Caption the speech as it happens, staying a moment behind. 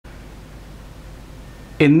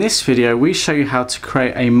In this video we show you how to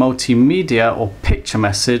create a multimedia or picture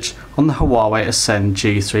message on the Huawei Ascend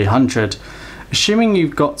G300. Assuming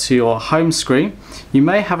you've got to your home screen, you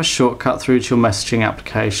may have a shortcut through to your messaging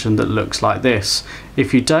application that looks like this.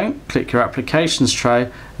 If you don't, click your applications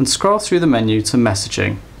tray and scroll through the menu to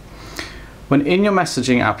messaging. When in your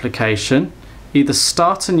messaging application, either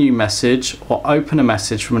start a new message or open a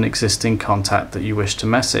message from an existing contact that you wish to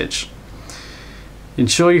message.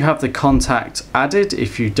 Ensure you have the contact added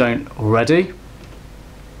if you don't already,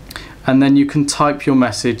 and then you can type your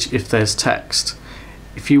message if there's text.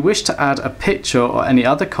 If you wish to add a picture or any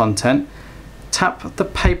other content, tap the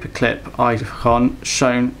paperclip icon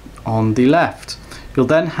shown on the left. You'll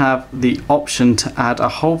then have the option to add a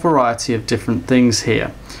whole variety of different things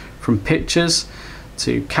here, from pictures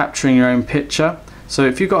to capturing your own picture. So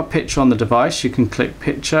if you've got a picture on the device, you can click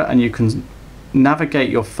picture and you can navigate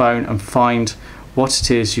your phone and find what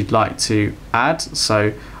it is you'd like to add.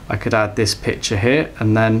 So I could add this picture here,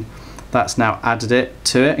 and then that's now added it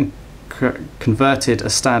to it and converted a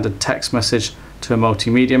standard text message to a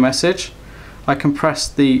multimedia message. I can press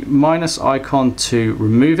the minus icon to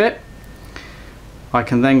remove it. I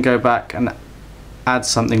can then go back and add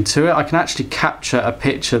something to it. I can actually capture a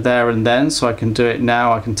picture there and then, so I can do it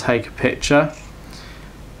now. I can take a picture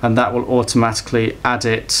and that will automatically add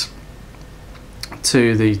it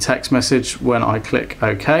to the text message when I click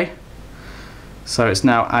OK. So it's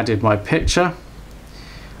now added my picture.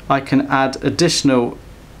 I can add additional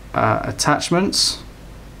attachments.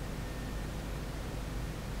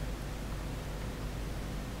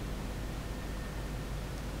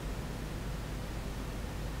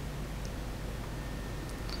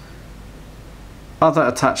 Other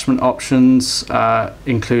attachment options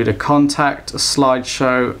include a contact, a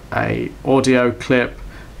slideshow, a audio clip,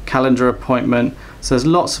 calendar appointment. So there's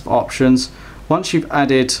lots of options. Once you've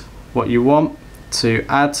added what you want to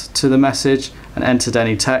add to the message and entered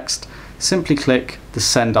any text, simply click the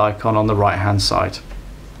send icon on the right hand side.